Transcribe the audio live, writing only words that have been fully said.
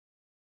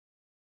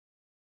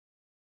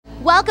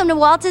Welcome to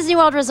Walt Disney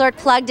World Resort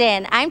Plugged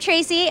In. I'm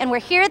Tracy, and we're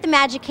here at the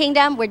Magic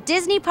Kingdom, where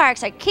Disney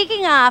parks are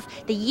kicking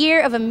off the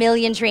Year of a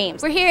Million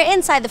Dreams. We're here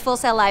inside the Full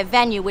Sail Live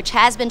venue, which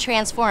has been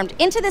transformed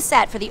into the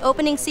set for the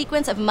opening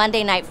sequence of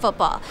Monday Night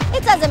Football.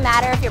 It doesn't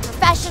matter if you're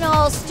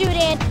professional,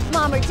 student,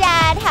 mom or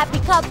dad, happy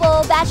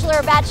couple, bachelor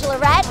or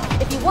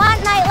bachelorette. If you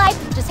want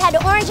nightlife, just head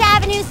to Orange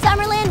Avenue,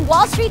 Summerlin,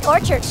 Wall Street, or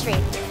Church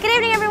Street. Good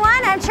evening,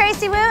 everyone. I'm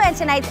Tracy Wu, and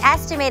tonight's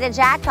estimated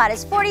jackpot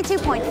is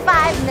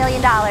 $42.5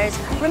 million.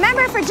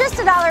 Remember, for just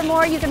 $1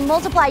 more, you can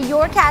multiply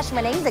your cash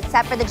winnings,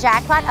 except for the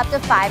jackpot, up to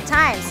 5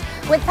 times.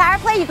 With Power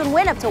Play, you can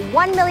win up to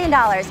 $1 million.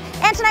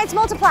 And tonight's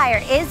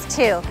multiplier is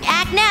 2.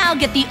 Act now,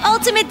 get the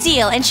ultimate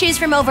deal, and choose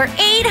from over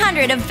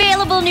 800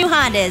 available new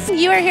Hondas.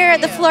 You are here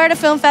at the Florida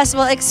Film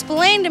Festival.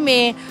 Explain to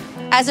me,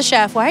 as a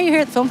chef, why are you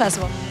here at the film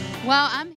festival? Well, I'm